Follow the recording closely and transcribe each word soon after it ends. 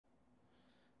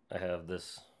I have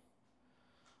this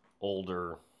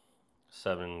older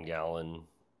 7-gallon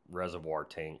reservoir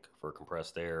tank for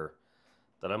compressed air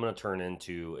that I'm going to turn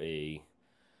into a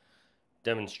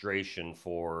demonstration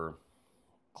for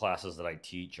classes that I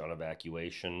teach on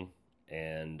evacuation.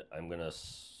 And I'm going to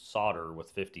solder with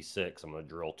 56. I'm going to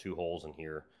drill 2 holes in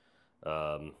here.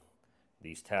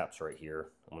 These taps right here,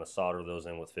 I'm going to solder those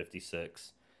in with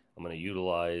 56. I'm going to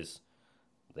utilize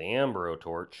the Ambro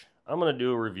torch. I'm going to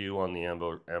do a review on the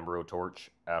Ambro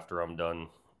torch after I'm done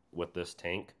with this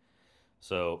tank.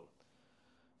 So,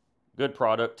 good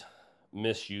product,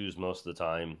 misused most of the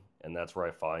time, and that's where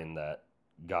I find that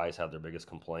guys have their biggest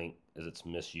complaint is it's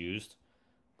misused.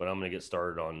 But I'm going to get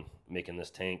started on making this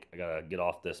tank. I got to get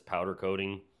off this powder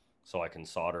coating so I can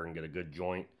solder and get a good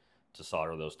joint to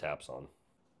solder those taps on.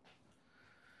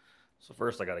 So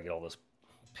first I got to get all this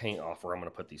paint off where I'm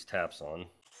going to put these taps on.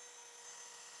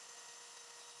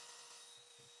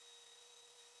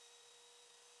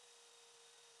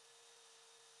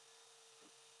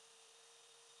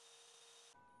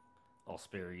 I'll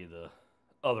spare you the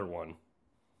other one.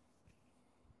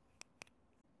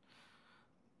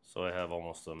 So I have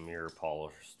almost a mirror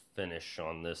polished finish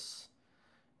on this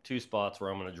 2 spots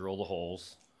where I'm going to drill the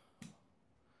holes.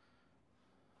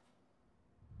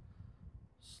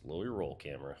 Slow your roll,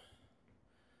 camera.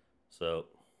 So,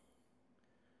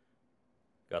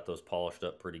 got those polished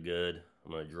up pretty good.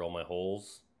 I'm going to drill my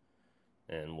holes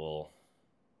and we'll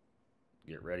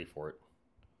get ready for it.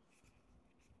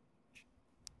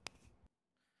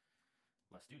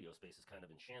 My studio space is kind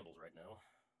of in shambles right now,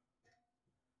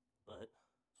 but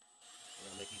we're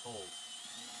going to make these holes.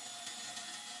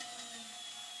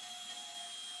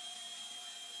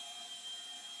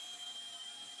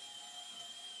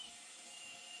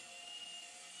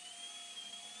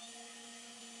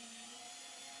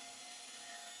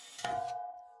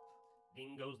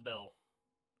 Ding goes the bell.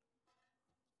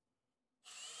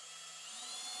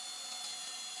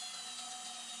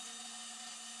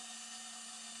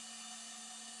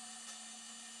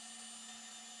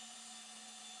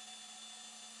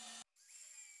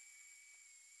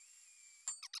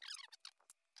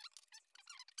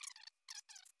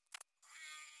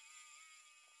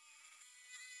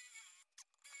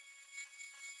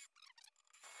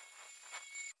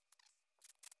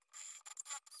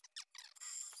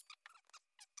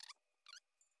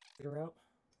 Figure out.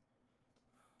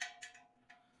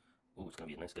 Ooh, it's gonna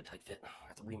be a nice good tight fit. I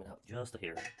have to ream it out just a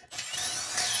hair.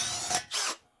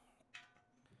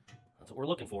 That's what we're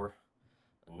looking for.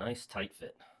 A nice tight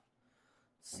fit.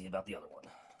 Let's see about the other one.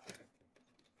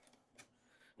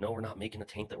 No, we're not making a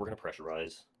tank that we're gonna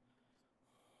pressurize.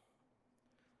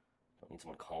 Don't need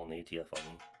someone calling the ATF on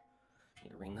me. Need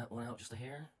to ream that one out just a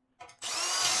hair.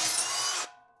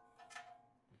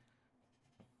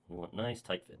 We want nice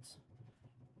tight fits.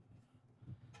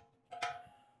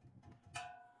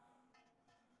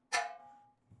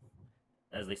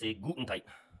 As they say, guten tight.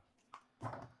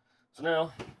 So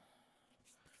now,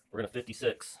 we're going to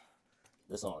 56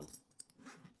 this on.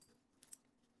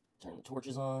 Turn the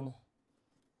torches on.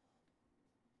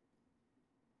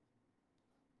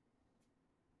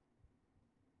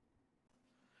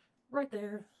 Right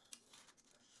there.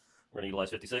 We're going to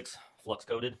utilize 56, flux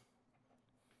coated.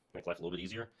 Make life a little bit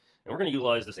easier. And we're going to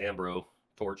utilize this Ambro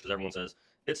torch because everyone says,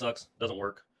 it sucks, doesn't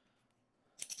work.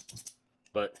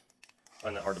 But I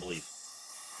find that hard to believe.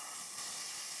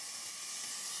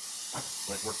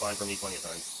 But it's worked fine for me plenty of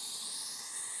times.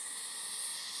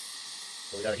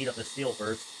 So we got to heat up this steel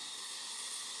first.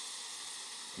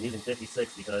 I'm using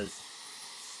 56 because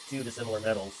 2 dissimilar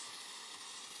metals.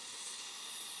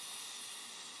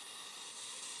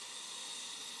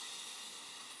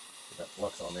 Get that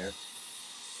flux on there.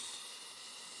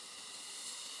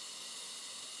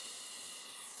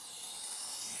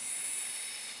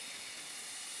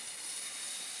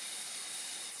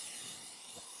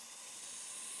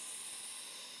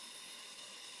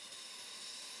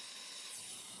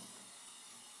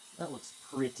 That looks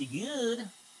pretty good.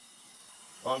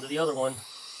 On to the other one.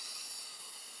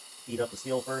 Heat up the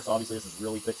steel first. Obviously this is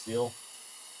really thick steel.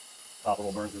 Copper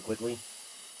will burn through quickly.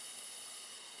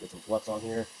 Get some flux on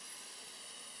here.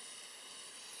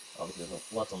 Obviously there's no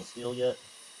flux on the steel yet.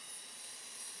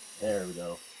 There we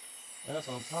go. That's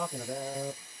what I'm talking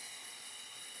about.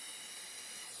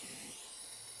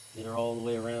 Get her all the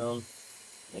way around.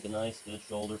 Make a nice good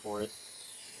shoulder for it.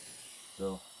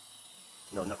 So,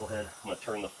 no, knucklehead, I'm going to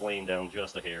turn the flame down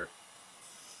just a hair.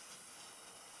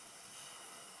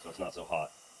 So it's not so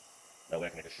hot. That way I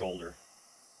can make a shoulder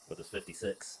with this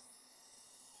 56.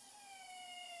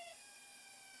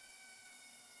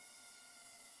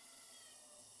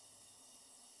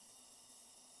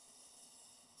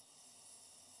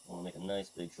 nice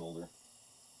big shoulder.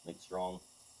 Make it strong.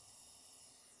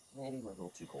 Maybe we're a little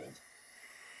too cold.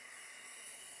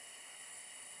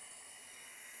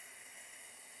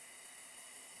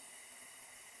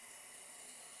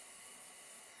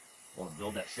 Want to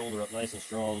build that shoulder up nice and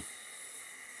strong.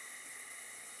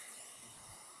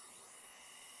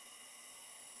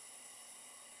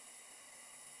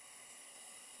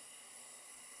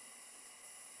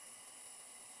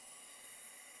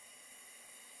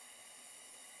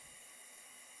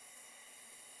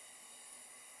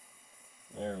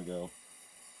 There we go.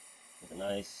 Make a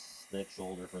nice thick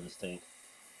shoulder for this tank.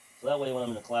 So that way when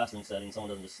I'm in a classroom setting, someone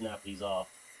doesn't just snap these off.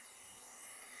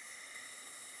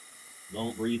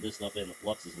 Don't breathe this stuff in. The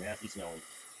flux is nasty smelling.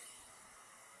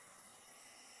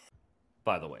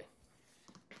 By the way,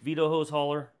 Vito hose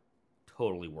hauler,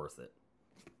 totally worth it.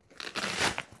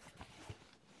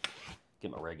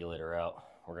 Get my regulator out.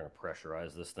 We're going to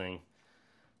pressurize this thing.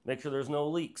 Make sure there's no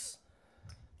leaks.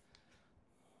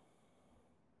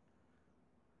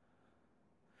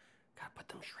 Gotta put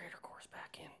them Schrader cores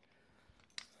back in.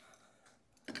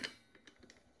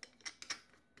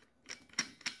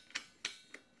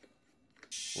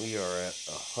 We are at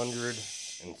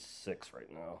 106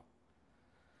 right now.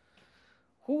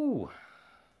 Whew.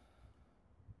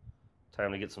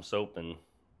 Time to get some soap and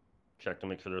check to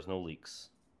make sure there's no leaks.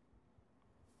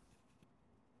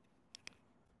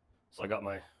 So I got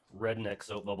my redneck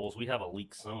soap bubbles. We have a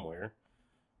leak somewhere.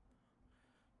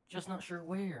 Just not sure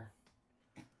where.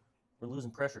 We're losing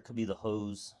pressure. It could be the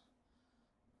hose.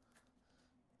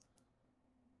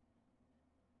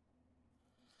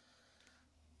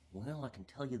 Well, I can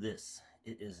tell you this.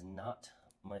 It is not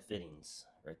my fittings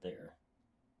right there.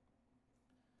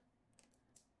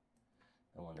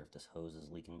 I wonder if this hose is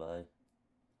leaking by.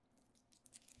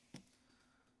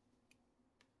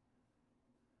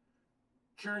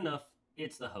 Sure enough,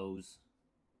 it's the hose.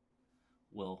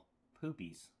 Well,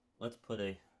 poopies. Let's put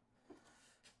a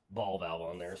ball valve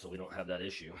on there so we don't have that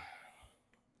issue.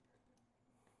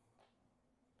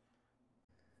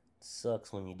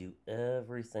 Sucks when you do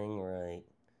everything right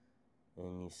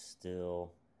and you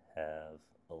still have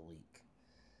a leak.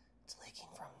 It's leaking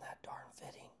from that darn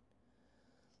fitting.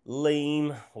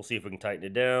 Lame. We'll see if we can tighten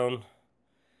it down.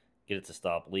 Get it to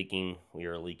stop leaking. We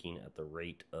are leaking at the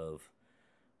rate of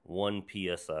 1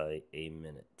 psi a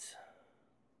minute.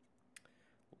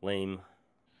 Lame.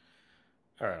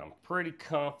 Alright, I'm pretty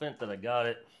confident that I got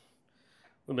it.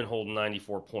 We've been holding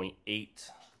 94.8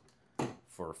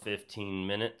 for 15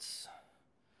 minutes.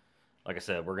 Like I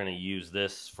said, we're going to use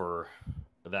this for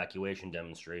evacuation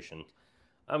demonstration.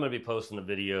 I'm going to be posting a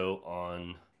video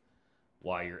on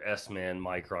why your S-Man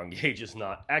micron gauge is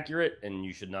not accurate and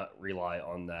you should not rely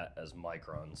on that as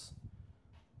microns.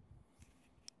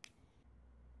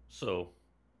 So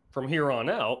from here on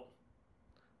out,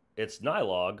 it's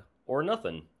nylog or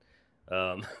nothing.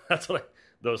 That's what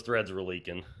those threads were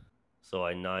leaking. So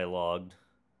I nylogged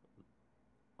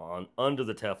on under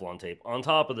the Teflon tape, on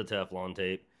top of the Teflon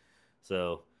tape.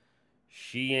 So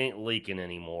she ain't leaking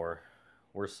anymore.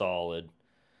 We're solid.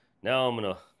 Now I'm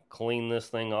gonna clean this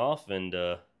thing off and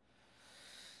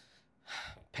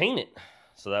paint it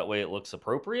so that way it looks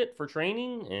appropriate for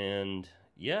training. And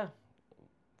yeah,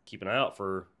 keep an eye out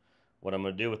for what I'm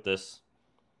gonna do with this.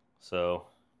 So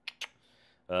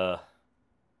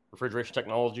refrigeration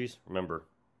technologies, remember,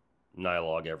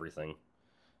 nylog everything.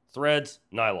 Threads,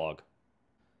 nylog.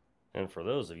 And for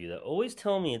those of you that always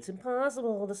tell me it's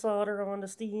impossible to solder onto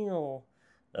steel,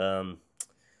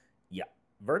 yeah,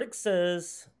 verdict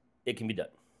says it can be done.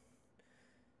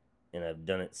 And I've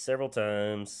done it several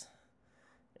times,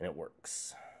 and it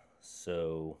works.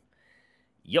 So,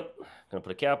 yep, gonna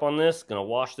put a cap on this, gonna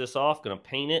wash this off, gonna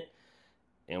paint it,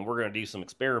 and we're gonna do some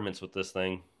experiments with this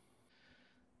thing.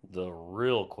 The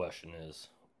real question is,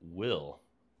 will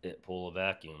it pull a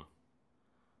vacuum?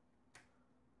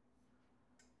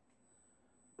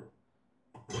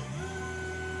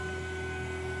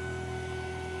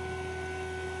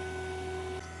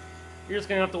 You're just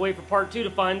gonna have to wait for part 2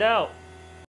 to find out.